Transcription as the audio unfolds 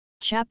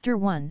Chapter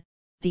 1,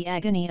 The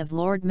Agony of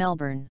Lord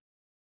Melbourne.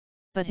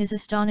 But his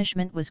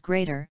astonishment was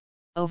greater,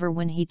 over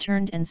when he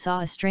turned and saw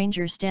a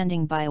stranger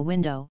standing by a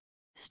window,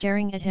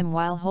 staring at him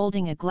while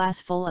holding a glass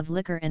full of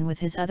liquor and with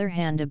his other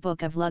hand a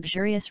book of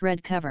luxurious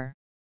red cover.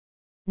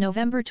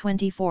 November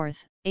 24,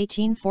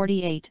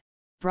 1848,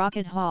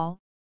 Brocket Hall,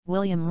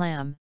 William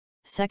Lamb,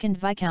 2nd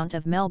Viscount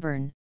of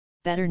Melbourne,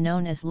 better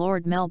known as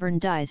Lord Melbourne,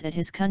 dies at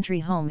his country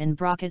home in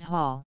Brocket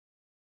Hall.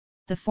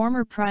 The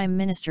former Prime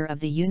Minister of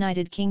the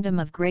United Kingdom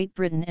of Great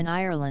Britain and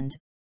Ireland,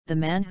 the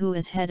man who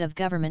as head of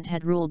government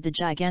had ruled the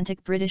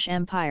gigantic British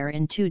Empire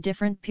in two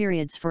different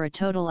periods for a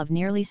total of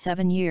nearly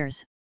 7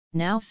 years,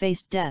 now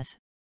faced death,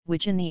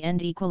 which in the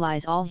end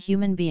equalize all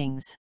human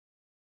beings.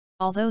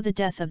 Although the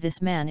death of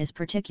this man is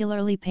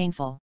particularly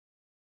painful.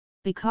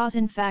 Because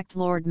in fact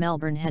Lord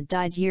Melbourne had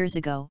died years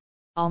ago,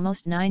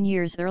 almost 9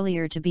 years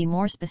earlier to be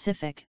more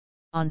specific,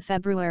 on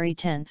February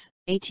 10,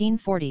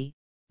 1840,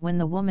 when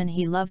the woman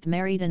he loved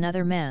married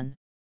another man.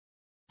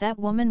 That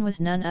woman was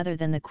none other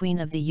than the Queen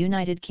of the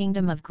United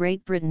Kingdom of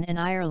Great Britain and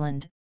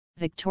Ireland,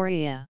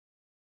 Victoria.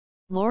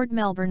 Lord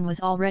Melbourne was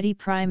already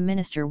Prime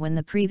Minister when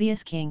the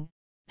previous king,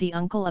 the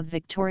uncle of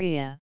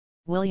Victoria,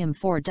 William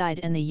IV, died,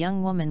 and the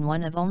young woman,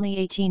 one of only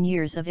 18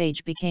 years of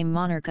age, became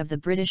monarch of the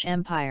British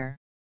Empire.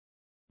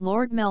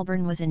 Lord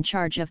Melbourne was in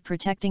charge of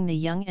protecting the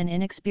young and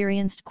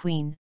inexperienced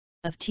Queen,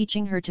 of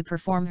teaching her to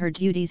perform her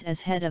duties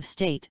as head of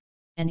state,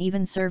 and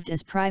even served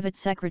as private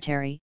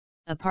secretary,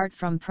 apart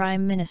from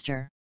Prime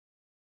Minister.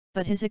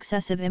 But his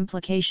excessive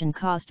implication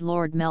caused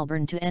Lord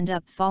Melbourne to end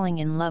up falling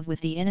in love with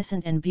the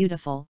innocent and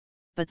beautiful,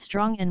 but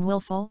strong and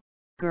willful,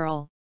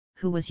 girl,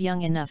 who was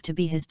young enough to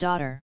be his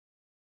daughter.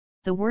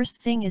 The worst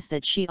thing is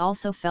that she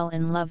also fell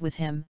in love with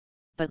him,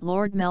 but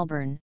Lord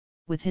Melbourne,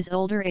 with his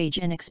older age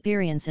and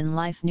experience in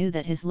life, knew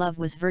that his love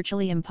was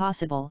virtually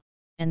impossible,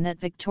 and that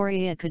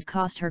Victoria could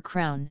cost her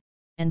crown,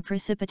 and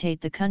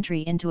precipitate the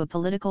country into a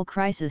political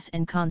crisis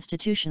and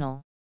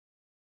constitutional.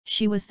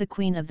 She was the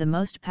queen of the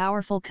most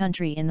powerful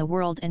country in the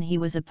world, and he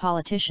was a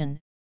politician,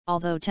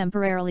 although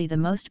temporarily the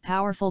most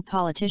powerful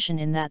politician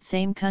in that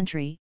same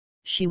country.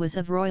 She was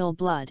of royal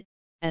blood,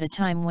 at a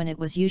time when it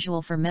was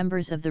usual for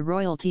members of the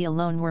royalty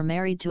alone were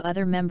married to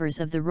other members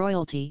of the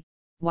royalty,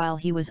 while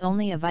he was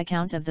only a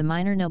viscount of the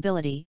minor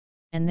nobility,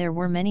 and there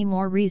were many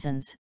more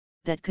reasons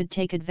that could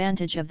take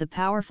advantage of the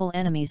powerful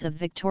enemies of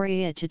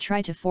Victoria to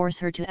try to force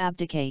her to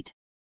abdicate.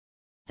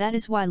 That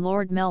is why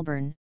Lord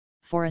Melbourne,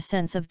 for a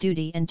sense of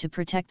duty and to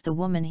protect the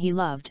woman he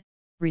loved,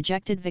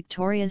 rejected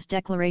Victoria's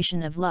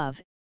declaration of love,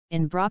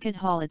 in Brocket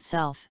Hall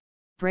itself,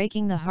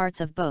 breaking the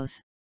hearts of both.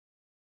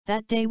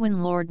 That day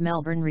when Lord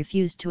Melbourne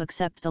refused to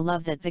accept the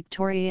love that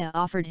Victoria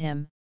offered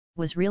him,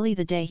 was really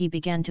the day he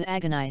began to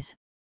agonize.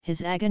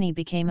 His agony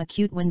became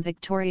acute when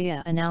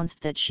Victoria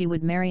announced that she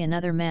would marry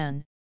another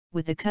man,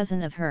 with a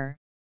cousin of her,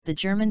 the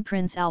German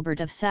Prince Albert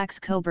of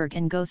Saxe-Coburg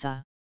and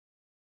Gotha.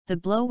 The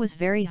blow was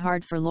very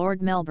hard for Lord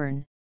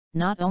Melbourne,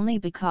 not only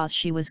because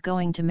she was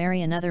going to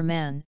marry another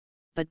man,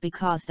 but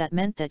because that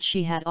meant that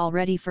she had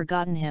already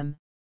forgotten him,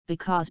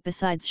 because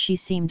besides she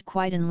seemed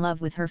quite in love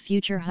with her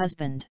future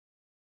husband.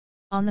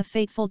 On the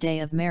fateful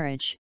day of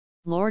marriage,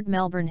 Lord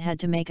Melbourne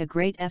had to make a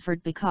great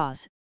effort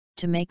because,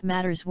 to make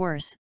matters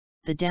worse,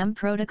 the Dam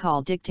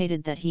Protocol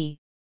dictated that he,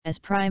 as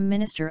Prime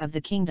Minister of the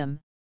Kingdom,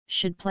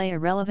 should play a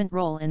relevant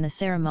role in the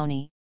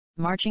ceremony,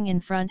 marching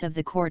in front of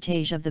the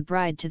cortege of the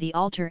bride to the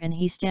altar, and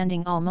he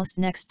standing almost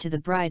next to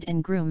the bride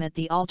and groom at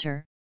the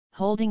altar,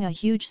 holding a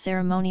huge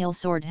ceremonial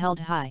sword held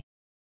high.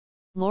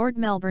 Lord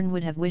Melbourne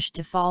would have wished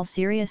to fall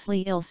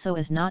seriously ill so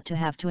as not to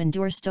have to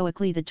endure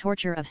stoically the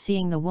torture of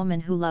seeing the woman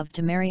who loved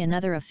to marry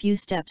another a few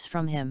steps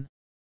from him.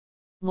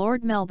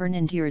 Lord Melbourne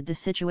endured the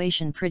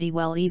situation pretty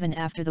well even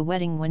after the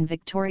wedding, when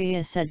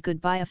Victoria said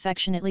goodbye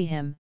affectionately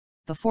him,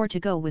 before to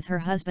go with her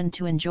husband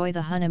to enjoy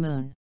the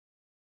honeymoon.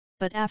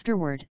 But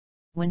afterward,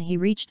 when he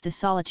reached the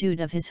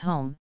solitude of his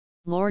home,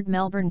 Lord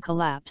Melbourne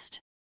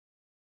collapsed.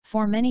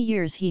 For many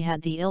years he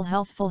had the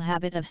ill-healthful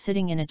habit of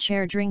sitting in a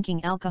chair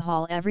drinking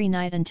alcohol every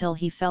night until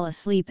he fell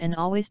asleep, and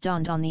always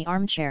donned on the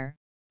armchair,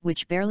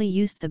 which barely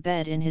used the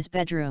bed in his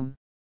bedroom.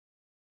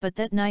 But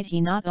that night he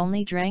not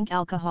only drank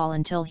alcohol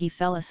until he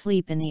fell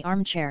asleep in the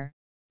armchair,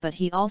 but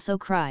he also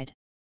cried.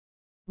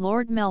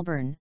 Lord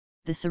Melbourne,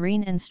 the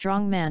serene and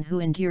strong man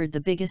who endured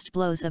the biggest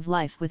blows of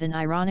life with an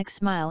ironic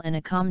smile and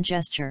a calm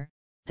gesture,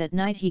 that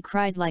night he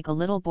cried like a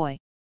little boy.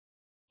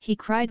 He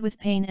cried with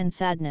pain and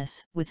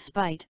sadness, with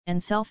spite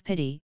and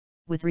self-pity,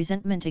 with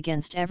resentment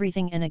against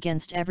everything and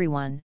against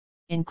everyone,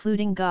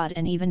 including God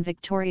and even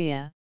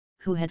Victoria,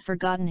 who had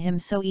forgotten him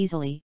so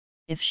easily.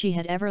 If she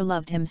had ever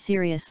loved him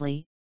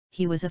seriously,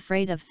 he was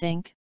afraid of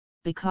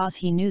because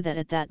he knew that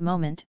at that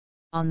moment,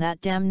 on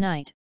that damn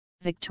night,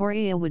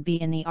 Victoria would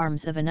be in the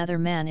arms of another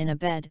man in a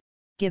bed,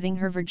 giving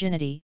her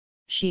virginity.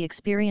 She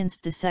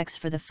experienced the sex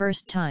for the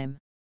first time.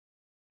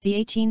 The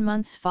 18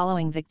 months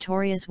following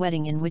Victoria's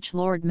wedding, in which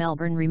Lord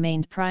Melbourne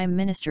remained Prime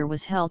Minister,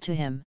 was hell to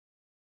him.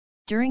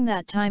 During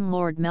that time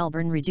Lord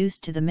Melbourne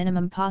reduced to the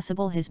minimum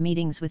possible his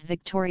meetings with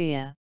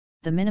Victoria,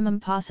 the minimum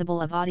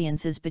possible of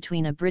audiences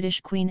between a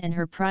British Queen and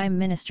her Prime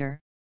Minister,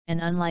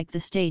 and unlike the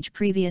stage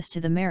previous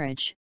to the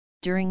marriage,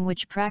 during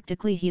which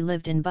practically he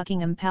lived in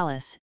Buckingham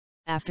Palace,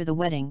 after the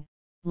wedding,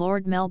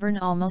 Lord Melbourne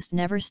almost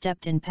never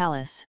stepped in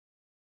palace.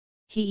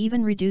 He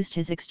even reduced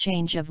his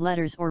exchange of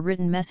letters or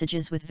written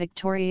messages with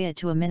Victoria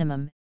to a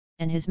minimum,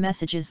 and his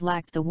messages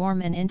lacked the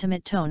warm and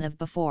intimate tone of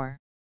before.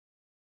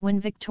 When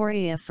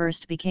Victoria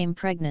first became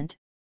pregnant,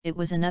 it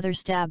was another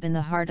stab in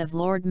the heart of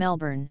Lord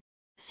Melbourne.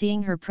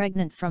 Seeing her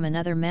pregnant from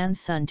another man's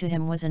son to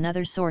him was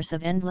another source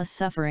of endless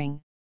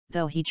suffering,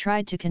 though he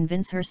tried to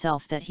convince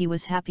herself that he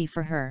was happy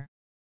for her.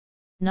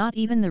 Not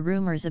even the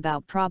rumours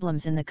about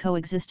problems in the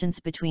coexistence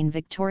between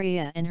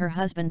Victoria and her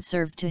husband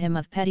served to him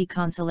of petty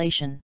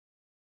consolation.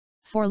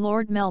 For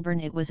Lord Melbourne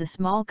it was a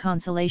small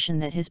consolation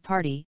that his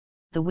party,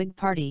 the Whig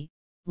Party,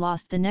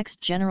 lost the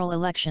next general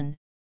election,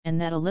 and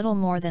that a little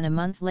more than a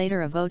month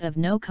later a vote of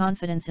no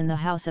confidence in the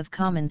House of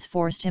Commons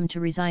forced him to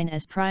resign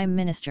as Prime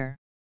Minister.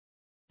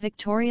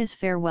 Victoria's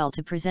farewell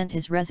to present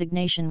his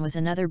resignation was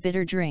another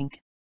bitter drink,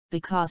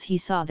 because he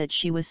saw that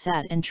she was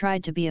sad and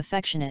tried to be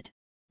affectionate,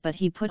 but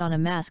he put on a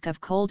mask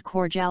of cold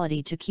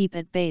cordiality to keep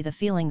at bay the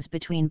feelings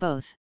between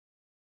both.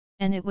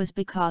 And it was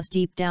because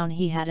deep down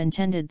he had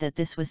intended that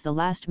this was the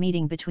last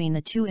meeting between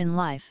the two in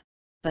life,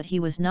 but he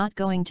was not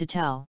going to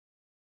tell.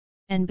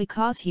 And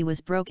because he was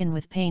broken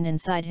with pain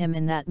inside him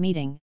in that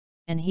meeting,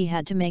 and he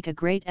had to make a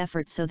great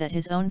effort so that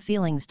his own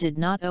feelings did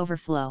not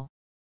overflow.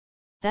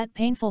 That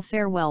painful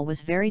farewell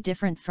was very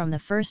different from the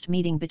first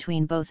meeting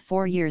between both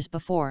 4 years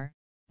before,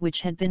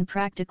 which had been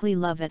practically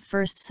love at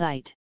first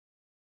sight.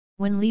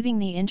 When leaving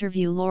the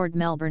interview, Lord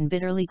Melbourne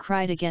bitterly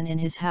cried again in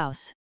his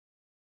house.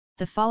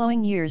 The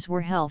following years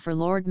were hell for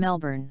Lord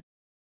Melbourne.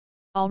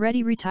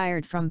 Already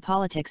retired from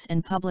politics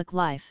and public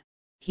life,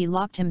 he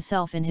locked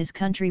himself in his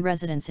country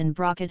residence in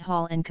Brocket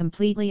Hall and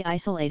completely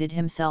isolated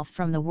himself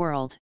from the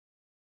world.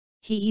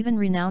 He even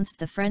renounced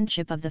the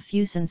friendship of the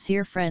few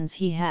sincere friends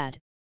he had,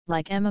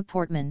 like Emma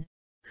Portman,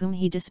 whom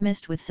he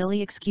dismissed with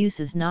silly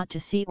excuses not to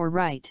see or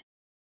write.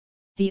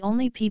 The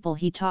only people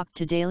he talked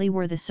to daily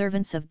were the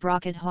servants of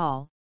Brocket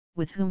Hall,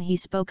 with whom he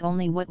spoke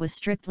only what was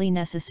strictly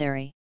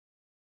necessary.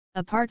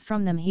 Apart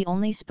from them he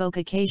only spoke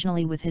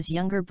occasionally with his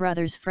younger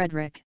brothers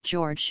Frederick,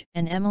 George,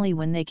 and Emily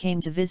when they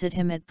came to visit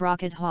him at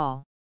Brocket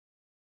Hall.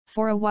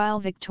 For a while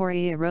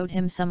Victoria wrote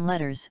him some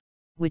letters,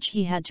 which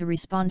he had to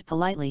respond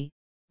politely,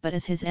 but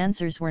as his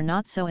answers were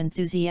not so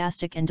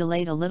enthusiastic and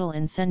delayed a little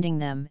in sending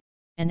them,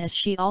 and as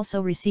she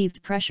also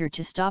received pressure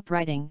to stop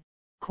writing,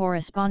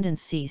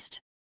 correspondence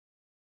ceased.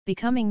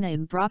 Becoming the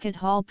Brocket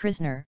Hall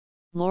prisoner,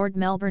 Lord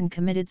Melbourne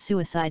committed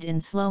suicide in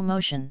slow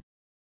motion.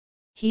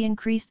 He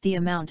increased the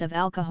amount of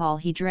alcohol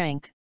he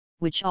drank,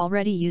 which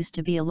already used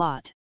to be a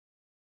lot.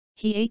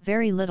 He ate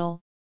very little,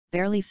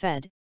 barely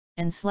fed,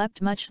 and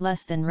slept much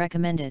less than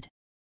recommended.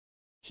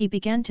 He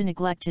began to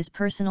neglect his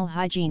personal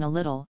hygiene a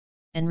little,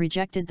 and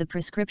rejected the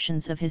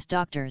prescriptions of his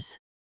doctors.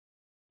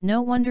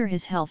 No wonder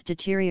his health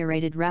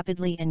deteriorated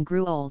rapidly and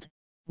grew old,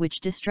 which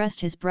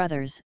distressed his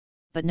brothers,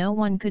 but no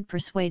one could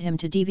persuade him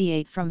to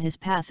deviate from his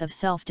path of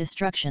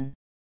self-destruction.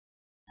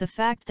 The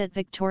fact that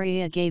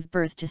Victoria gave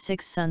birth to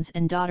 6 sons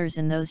and daughters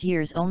in those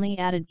years only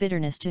added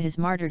bitterness to his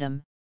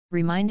martyrdom,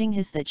 reminding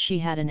his that she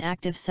had an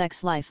active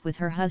sex life with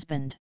her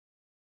husband.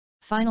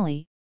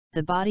 Finally,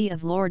 the body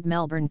of Lord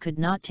Melbourne could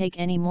not take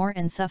any more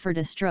and suffered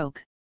a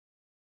stroke.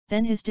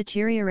 Then his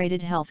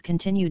deteriorated health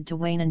continued to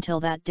wane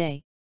until that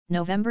day,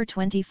 November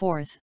 24,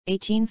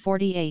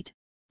 1848,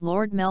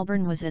 Lord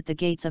Melbourne was at the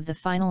gates of the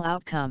final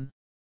outcome.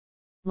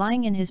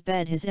 Lying in his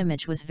bed, his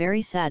image was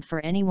very sad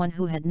for anyone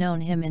who had known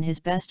him in his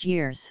best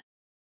years.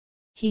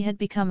 He had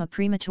become a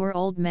premature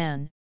old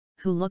man,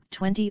 who looked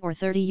 20 or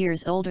 30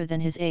 years older than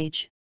his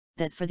age,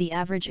 that for the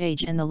average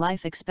age and the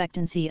life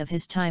expectancy of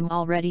his time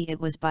already it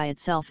was by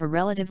itself a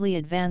relatively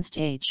advanced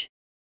age.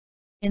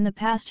 In the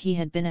past he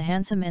had been a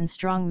handsome and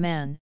strong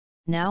man,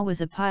 now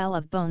was a pile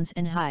of bones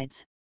and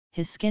hides,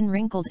 his skin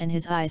wrinkled and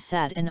his eyes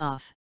sad and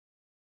off.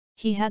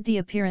 He had the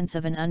appearance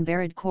of an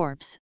unburied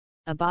corpse,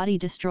 a body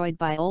destroyed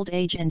by old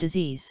age and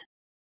disease.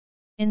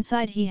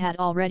 Inside he had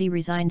already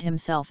resigned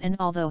himself, and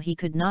although he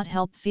could not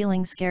help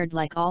feeling scared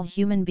like all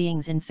human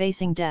beings in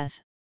facing death,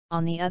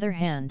 on the other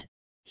hand,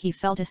 he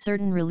felt a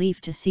certain relief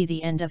to see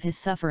the end of his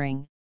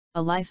suffering,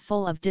 a life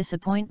full of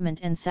disappointment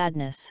and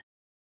sadness.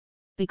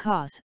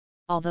 Because,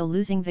 although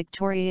losing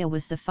Victoria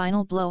was the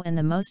final blow and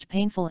the most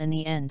painful in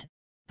the end,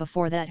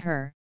 before that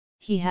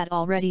he had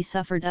already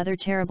suffered other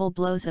terrible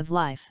blows of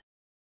life.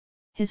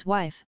 His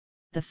wife,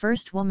 the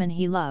first woman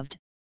he loved,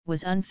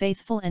 was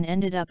unfaithful and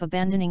ended up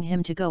abandoning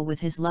him to go with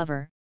his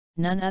lover,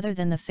 none other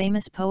than the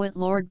famous poet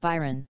Lord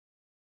Byron.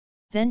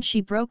 Then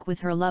she broke with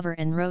her lover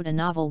and wrote a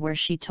novel where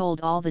she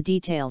told all the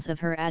details of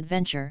her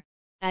adventure,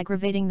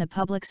 aggravating the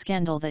public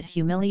scandal that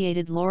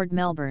humiliated Lord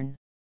Melbourne.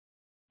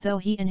 Though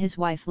he and his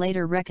wife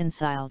later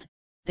reconciled,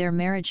 their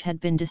marriage had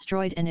been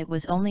destroyed, and it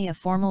was only a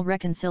formal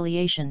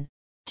reconciliation,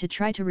 to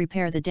try to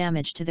repair the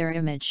damage to their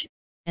image,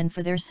 and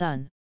for their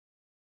son.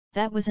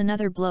 That was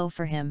another blow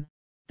for him,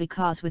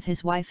 because with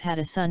his wife had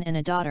a son and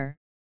a daughter,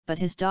 but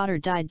his daughter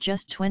died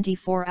just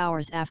 24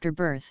 hours after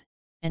birth,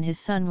 and his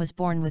son was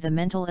born with a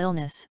mental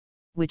illness,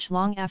 which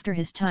long after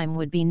his time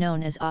would be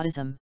known as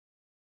autism.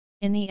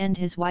 In the end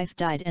his wife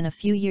died and a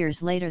few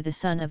years later the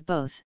son of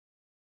both.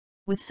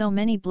 With so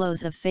many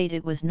blows of fate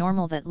it was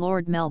normal that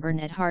Lord Melbourne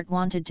at heart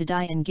wanted to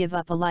die and give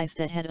up a life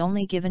that had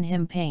only given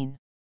him pain.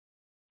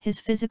 His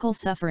physical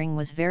suffering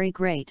was very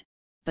great,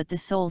 but the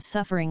soul's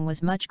suffering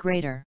was much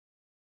greater.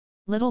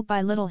 Little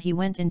by little he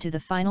went into the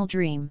final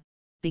dream,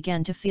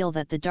 began to feel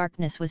that the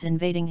darkness was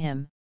invading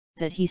him,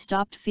 that he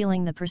stopped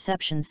feeling the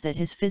perceptions that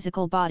his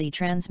physical body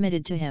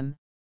transmitted to him,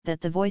 that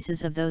the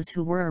voices of those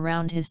who were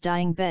around his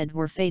dying bed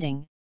were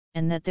fading,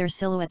 and that their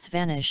silhouettes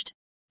vanished,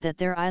 that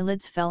their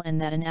eyelids fell and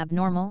that an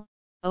abnormal,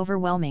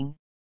 overwhelming,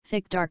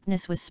 thick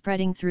darkness was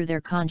spreading through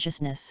their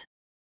consciousness.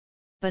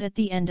 But at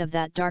the end of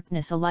that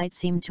darkness a light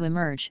seemed to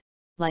emerge,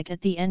 like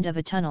at the end of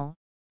a tunnel,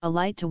 a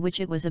light to which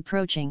it was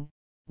approaching,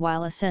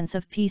 while a sense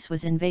of peace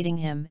was invading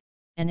him,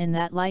 and in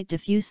that light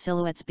diffuse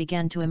silhouettes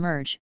began to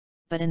emerge,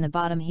 but in the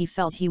bottom he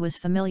felt he was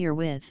familiar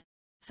with,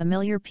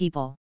 familiar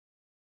people.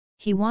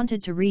 He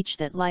wanted to reach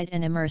that light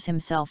and immerse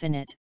himself in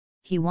it,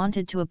 he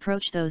wanted to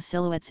approach those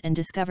silhouettes and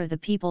discover the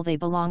people they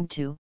belonged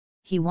to,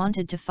 he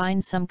wanted to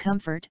find some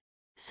comfort,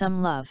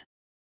 some love.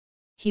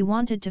 He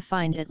wanted to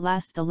find at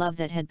last the love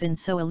that had been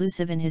so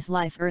elusive in his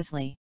life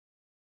earthly.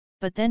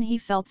 But then he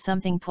felt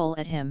something pull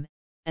at him,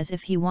 as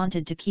if he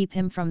wanted to keep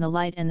him from the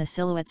light and the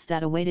silhouettes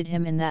that awaited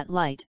him in that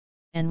light,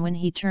 and when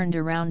he turned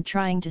around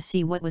trying to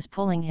see what was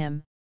pulling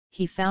him,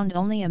 he found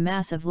only a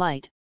mass of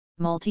light,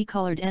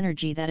 multicolored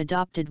energy that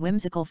adopted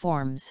whimsical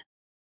forms.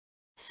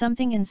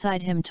 Something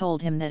inside him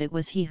told him that it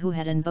was he who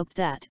had invoked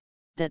that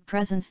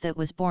presence that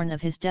was born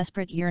of his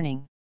desperate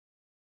yearning.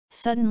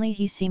 Suddenly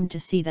he seemed to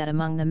see that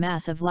among the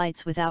mass of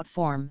lights without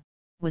form,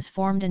 was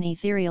formed an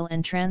ethereal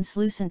and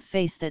translucent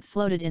face that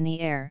floated in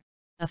the air,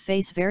 a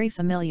face very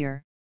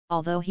familiar,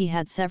 although he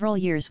had several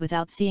years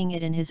without seeing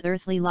it in his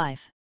earthly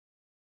life.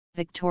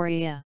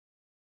 Victoria.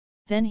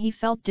 Then he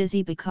felt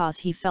dizzy because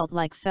he felt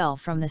like fell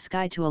from the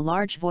sky to a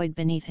large void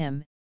beneath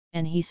him,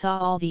 and he saw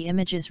all the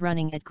images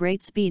running at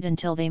great speed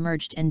until they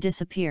merged and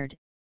disappeared,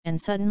 and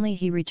suddenly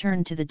he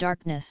returned to the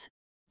darkness,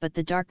 but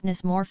the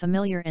darkness more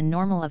familiar and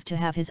normal of to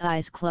have his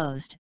eyes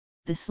closed,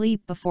 the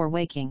sleep before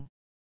waking.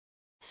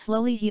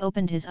 Slowly he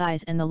opened his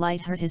eyes and the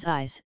light hurt his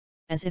eyes,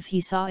 as if he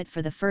saw it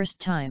for the first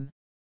time.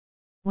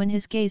 When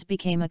his gaze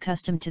became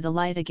accustomed to the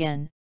light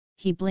again,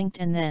 he blinked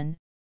and then,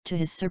 to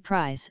his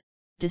surprise,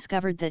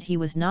 discovered that he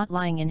was not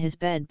lying in his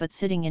bed but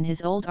sitting in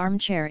his old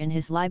armchair in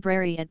his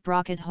library at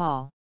Brocket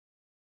Hall.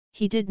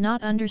 He did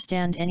not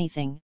understand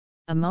anything.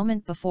 A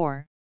moment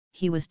before,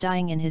 he was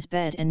dying in his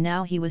bed and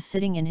now he was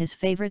sitting in his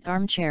favorite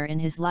armchair in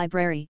his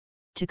library.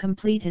 To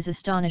complete his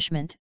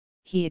astonishment,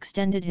 he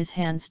extended his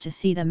hands to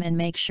see them and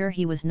make sure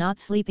he was not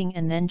sleeping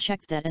and then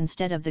checked that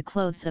instead of the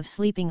clothes of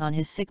sleeping on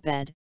his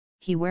sickbed,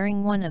 he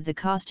wearing one of the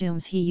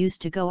costumes he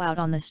used to go out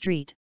on the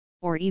street,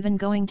 or even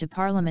going to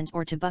Parliament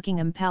or to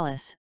Buckingham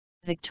Palace,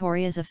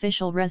 Victoria's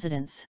official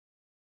residence.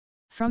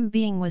 From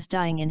being was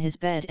dying in his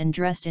bed and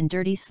dressed in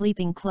dirty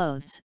sleeping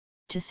clothes,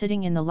 to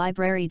sitting in the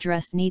library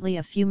dressed neatly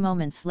a few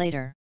moments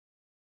later.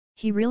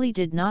 He really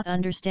did not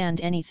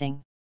understand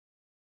anything.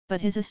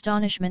 But his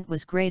astonishment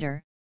was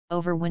greater,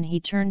 over when he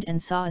turned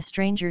and saw a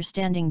stranger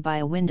standing by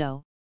a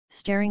window,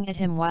 staring at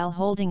him while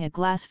holding a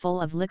glass full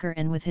of liquor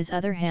and with his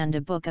other hand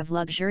a book of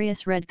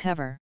luxurious red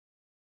cover.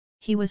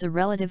 He was a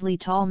relatively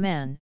tall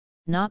man,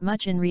 not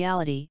much in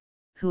reality,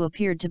 who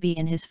appeared to be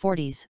in his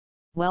 40s,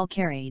 well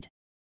carried.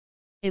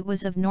 It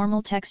was of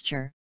normal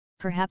texture,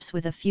 perhaps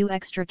with a few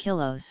extra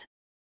kilos.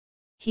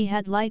 He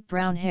had light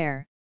brown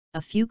hair,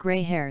 a few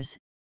grey hairs,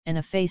 and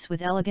a face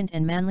with elegant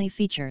and manly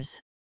features.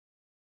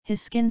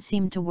 His skin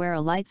seemed to wear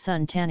a light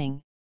sun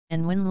tanning,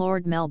 and when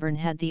Lord Melbourne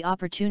had the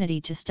opportunity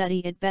to study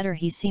it better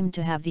he seemed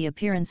to have the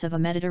appearance of a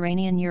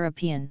Mediterranean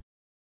European.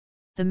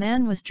 The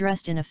man was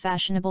dressed in a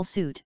fashionable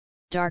suit,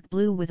 dark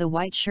blue with a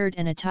white shirt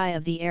and a tie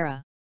of the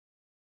era.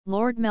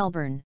 "Lord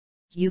Melbourne,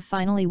 you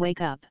finally wake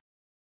up.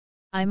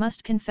 I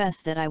must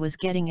confess that I was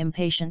getting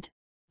impatient,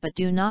 but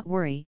do not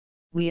worry,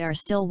 we are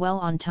still well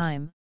on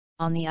time,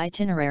 on the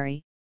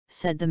itinerary,"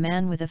 said the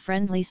man with a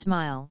friendly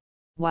smile,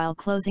 while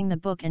closing the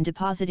book and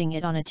depositing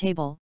it on a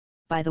table.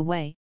 "By the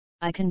way,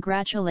 I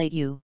congratulate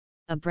you,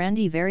 a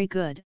brandy very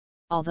good,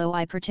 although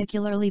I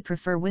particularly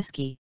prefer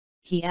whiskey,"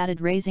 he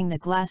added raising the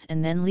glass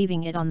and then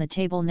leaving it on the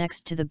table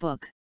next to the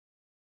book.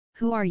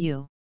 "Who are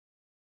you?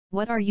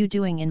 What are you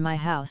doing in my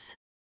house?"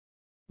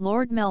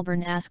 Lord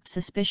Melbourne asked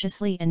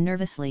suspiciously and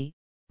nervously,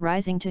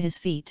 rising to his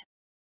feet.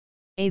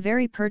 "A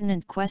very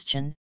pertinent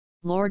question,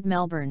 Lord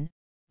Melbourne,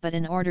 but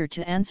in order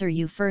to answer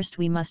you first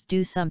we must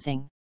do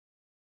something.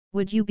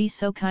 Would you be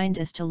so kind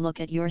as to look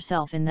at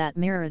yourself in that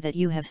mirror that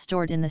you have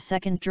stored in the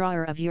second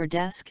drawer of your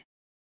desk?"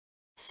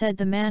 said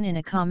the man in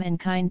a calm and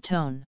kind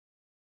tone.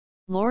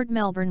 Lord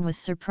Melbourne was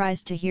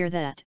surprised to hear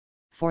that,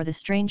 for the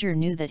stranger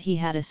knew that he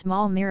had a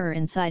small mirror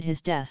inside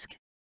his desk.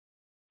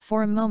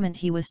 For a moment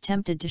he was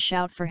tempted to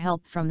shout for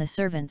help from the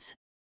servants,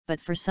 but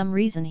for some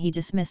reason he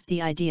dismissed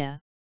the idea,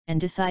 and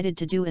decided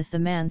to do as the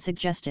man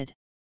suggested.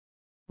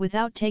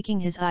 Without taking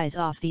his eyes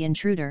off the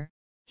intruder,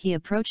 He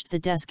approached the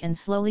desk and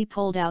slowly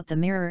pulled out the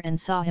mirror and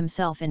saw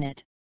himself in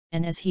it,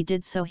 and as he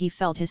did so he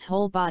felt his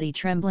whole body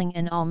trembling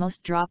and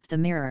almost dropped the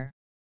mirror.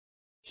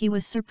 He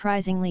was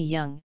surprisingly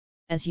young,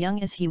 as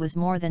young as he was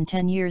more than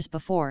 10 years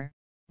before.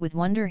 With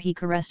wonder he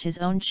caressed his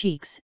own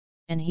cheeks,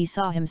 and he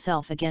saw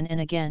himself again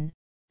and again,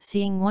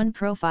 seeing one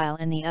profile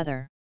and the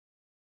other.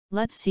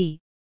 "Let's see,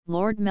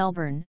 Lord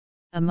Melbourne,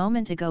 a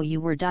moment ago you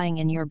were dying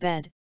in your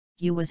bed,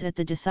 you was at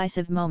the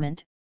decisive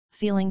moment,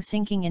 feeling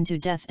sinking into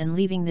death and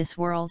leaving this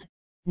world.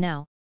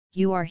 Now,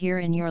 you are here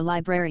in your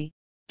library,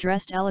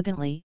 dressed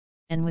elegantly,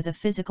 and with a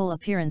physical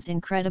appearance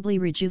incredibly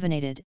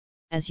rejuvenated,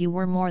 as you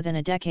were more than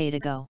a decade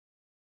ago.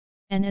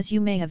 And as you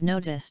may have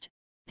noticed,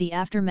 the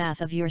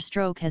aftermath of your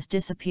stroke has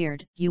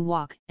disappeared. You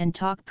walk and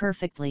talk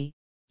perfectly,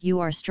 you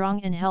are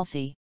strong and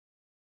healthy.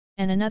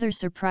 And another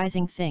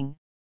surprising thing,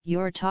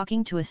 you're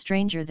talking to a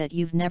stranger that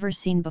you've never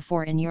seen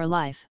before in your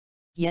life,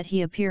 yet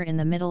he appear in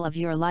the middle of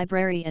your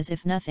library as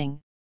if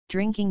nothing,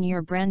 drinking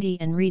your brandy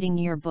and reading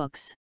your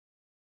books.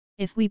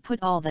 If we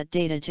put all that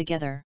data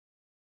together,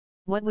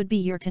 what would be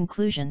your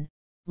conclusion,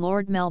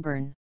 Lord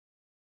Melbourne?"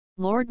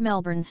 Lord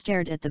Melbourne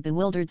stared at the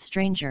bewildered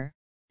stranger,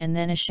 and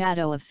then a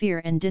shadow of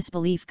fear and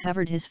disbelief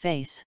covered his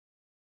face.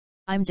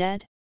 "I'm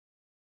dead?"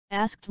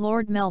 asked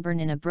Lord Melbourne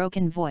in a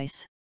broken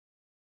voice.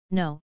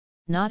 "No,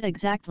 not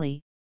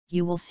exactly,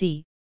 you will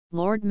see,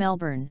 Lord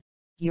Melbourne,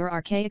 your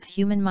archaic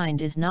human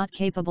mind is not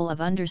capable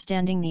of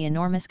understanding the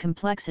enormous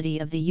complexity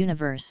of the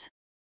universe.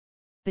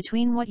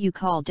 Between what you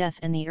call death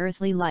and the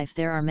earthly life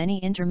there are many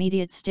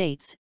intermediate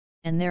states,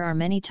 and there are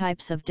many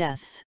types of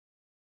deaths.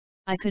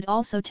 I could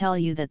also tell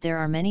you that there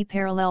are many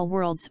parallel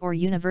worlds or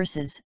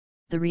universes.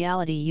 The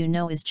reality you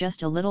know is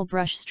just a little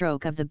brush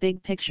stroke of the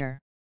big picture.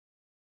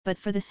 But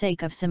for the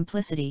sake of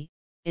simplicity,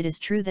 it is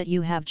true that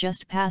you have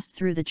just passed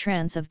through the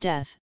trance of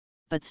death,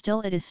 but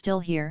still it is still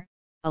here,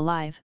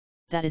 alive.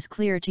 That is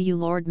clear to you,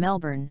 Lord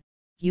Melbourne,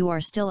 you are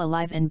still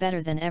alive and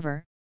better than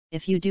ever,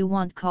 if you do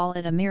want call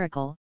it a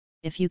miracle,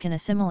 if you can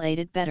assimilate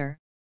it better,"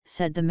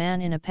 said the man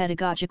in a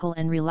pedagogical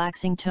and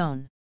relaxing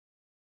tone.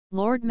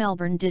 Lord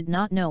Melbourne did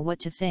not know what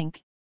to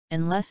think,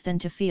 and less than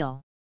to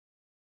feel.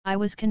 "I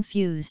was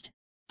confused,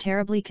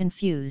 terribly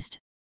confused.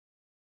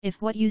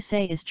 If what you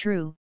say is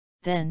true,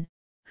 then,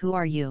 who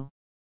are you?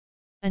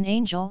 An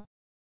angel?"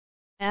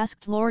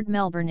 asked Lord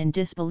Melbourne in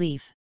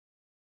disbelief.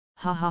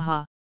 "Ha ha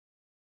ha!"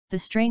 The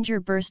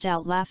stranger burst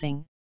out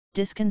laughing,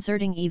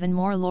 disconcerting even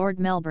more Lord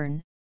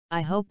Melbourne.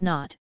 "I hope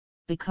not,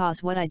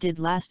 because what I did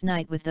last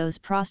night with those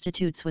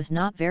prostitutes was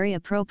not very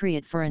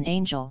appropriate for an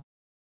angel.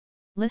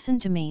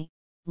 Listen to me,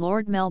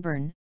 Lord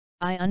Melbourne,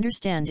 I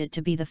understand it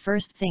to be the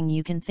first thing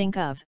you can think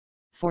of,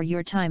 for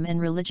your time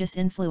and religious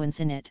influence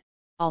in it,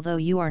 although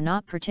you are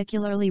not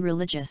particularly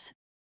religious,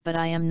 but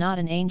I am not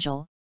an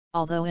angel,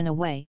 although in a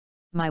way,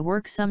 my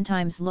work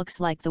sometimes looks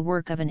like the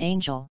work of an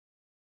angel.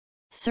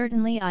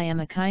 Certainly I am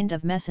a kind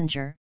of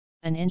messenger,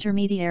 an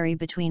intermediary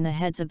between the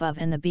heads above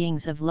and the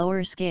beings of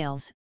lower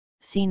scales,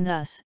 seen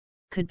thus,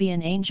 could be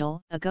an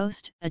angel, a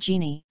ghost, a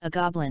genie, a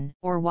goblin,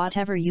 or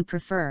whatever you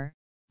prefer,"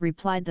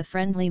 replied the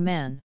friendly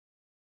man.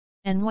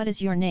 "And what is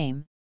your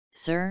name,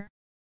 sir?"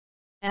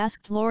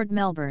 asked Lord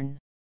Melbourne.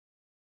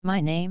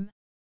 "My name?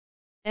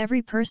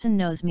 Every person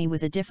knows me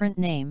with a different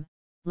name.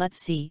 Let's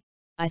see,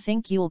 I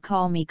think you'll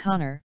call me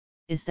Connor,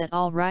 is that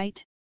all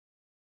right?"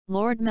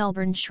 Lord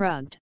Melbourne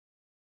shrugged.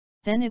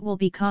 "Then it will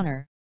be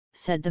Connor,"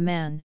 said the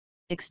man,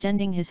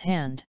 extending his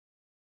hand.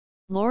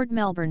 Lord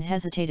Melbourne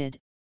hesitated,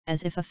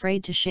 as if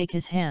afraid to shake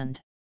his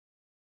hand.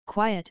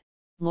 "Quiet,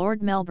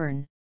 Lord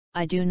Melbourne,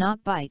 I do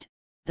not bite,"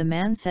 the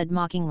man said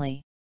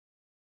mockingly.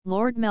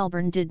 Lord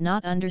Melbourne did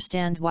not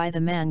understand why the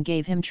man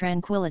gave him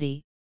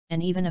tranquility,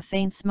 and even a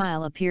faint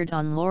smile appeared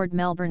on Lord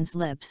Melbourne's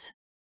lips.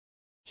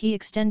 He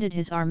extended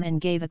his arm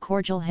and gave a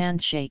cordial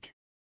handshake.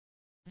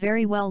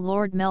 "Very well,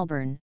 Lord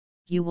Melbourne,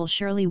 you will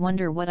surely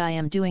wonder what I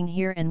am doing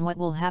here and what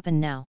will happen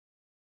now.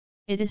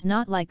 It is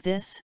not like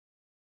this?"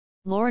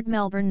 Lord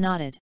Melbourne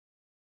nodded.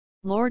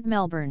 "Lord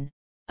Melbourne,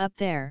 up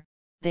there,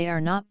 they are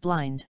not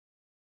blind.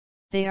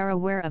 They are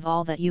aware of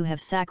all that you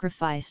have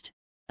sacrificed,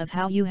 of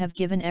how you have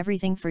given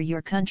everything for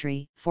your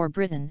country, for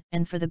Britain,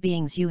 and for the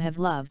beings you have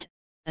loved,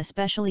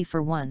 especially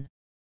for one.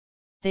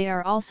 They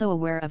are also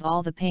aware of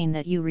all the pain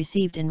that you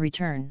received in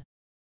return.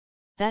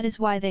 That is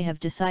why they have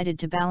decided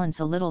to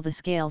balance a little the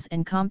scales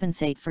and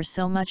compensate for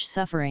so much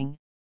suffering,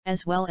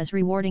 as well as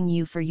rewarding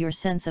you for your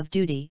sense of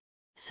duty,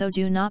 so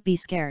do not be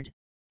scared,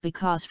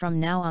 because from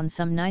now on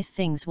some nice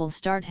things will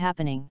start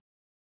happening.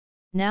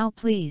 Now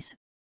please,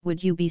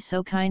 would you be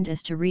so kind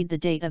as to read the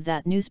date of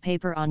that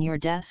newspaper on your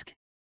desk?"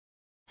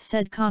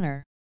 said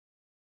Connor.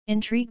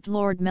 Intrigued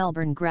Lord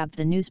Melbourne grabbed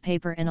the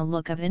newspaper and a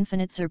look of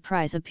infinite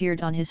surprise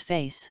appeared on his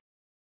face.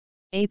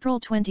 "April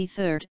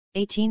 23,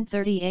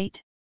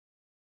 1838?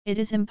 It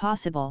is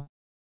impossible!"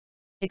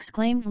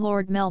 exclaimed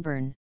Lord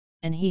Melbourne,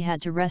 and he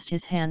had to rest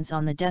his hands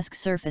on the desk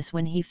surface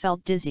when he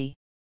felt dizzy.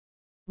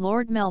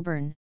 "Lord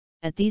Melbourne,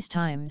 at these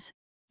times,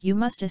 you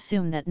must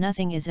assume that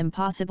nothing is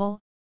impossible.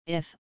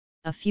 If,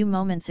 a few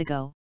moments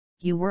ago,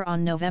 you were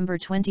on November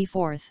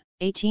 24,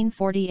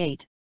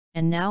 1848,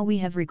 and now we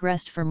have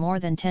regressed for more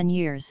than 10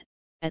 years,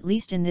 at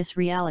least in this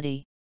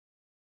reality.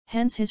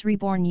 Hence his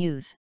reborn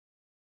youth.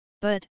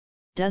 But,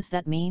 does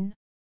that mean?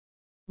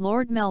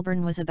 Lord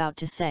Melbourne was about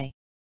to say.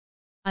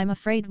 I'm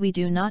afraid we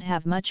do not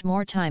have much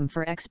more time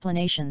for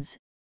explanations,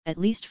 at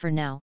least for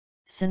now,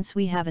 since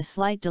we have a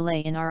slight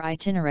delay in our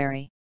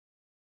itinerary.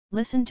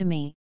 Listen to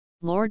me,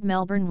 Lord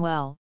Melbourne.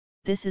 Well,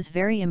 this is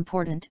very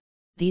important.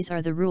 These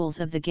are the rules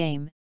of the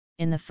game.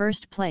 In the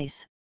first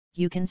place,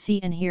 you can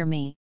see and hear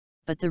me,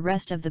 but the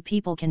rest of the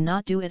people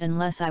cannot do it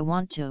unless I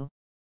want to.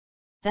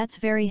 That's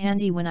very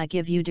handy when I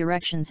give you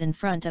directions in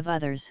front of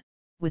others,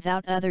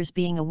 without others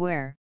being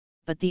aware,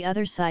 but the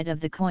other side of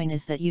the coin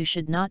is that you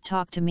should not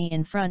talk to me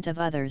in front of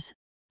others,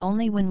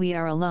 only when we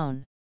are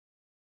alone.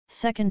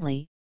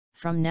 Secondly,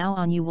 from now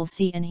on you will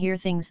see and hear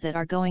things that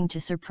are going to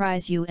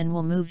surprise you and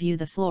will move you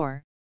the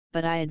floor,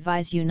 but I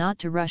advise you not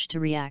to rush to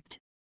react.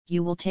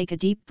 You will take a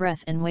deep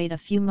breath and wait a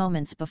few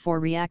moments before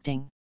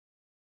reacting.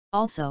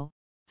 Also,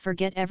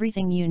 forget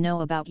everything you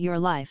know about your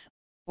life,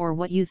 or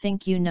what you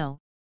think you know.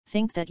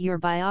 Think that your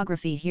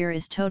biography here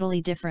is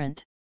totally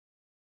different.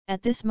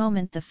 At this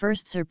moment the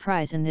first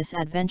surprise in this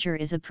adventure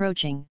is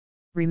approaching.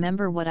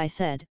 Remember what I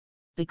said,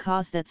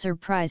 because that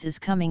surprise is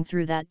coming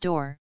through that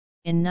door,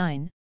 in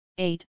 9,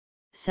 8,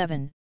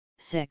 7,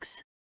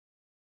 6.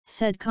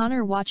 Said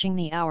Connor, watching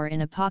the hour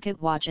in a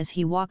pocket watch as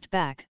he walked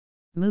back,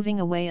 moving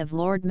away of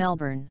Lord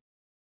Melbourne.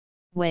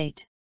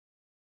 Wait.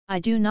 I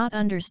do not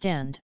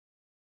understand.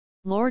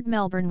 Lord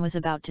Melbourne was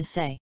about to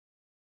say.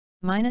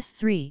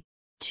 -3,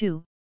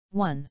 2,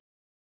 1.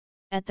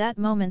 At that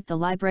moment the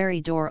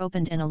library door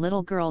opened and a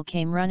little girl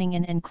came running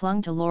in and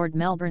clung to Lord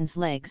Melbourne's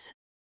legs.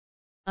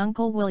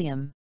 "Uncle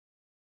William!"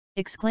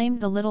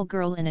 exclaimed the little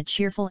girl in a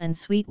cheerful and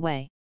sweet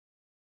way.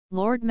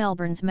 Lord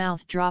Melbourne's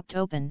mouth dropped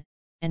open,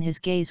 and his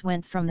gaze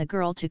went from the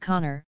girl to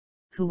Connor,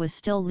 who was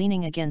still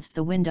leaning against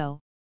the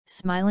window,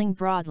 smiling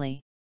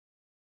broadly.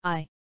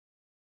 "I,"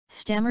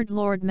 stammered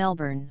Lord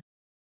Melbourne.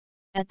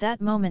 At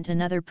that moment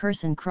another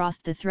person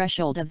crossed the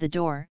threshold of the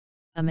door,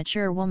 a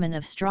mature woman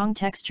of strong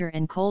texture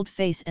and cold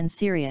face and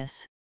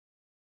serious.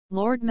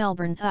 Lord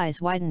Melbourne's eyes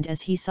widened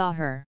as he saw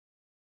her.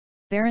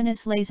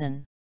 "Baroness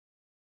Lazen!"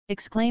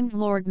 exclaimed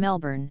Lord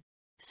Melbourne,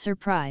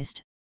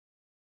 surprised.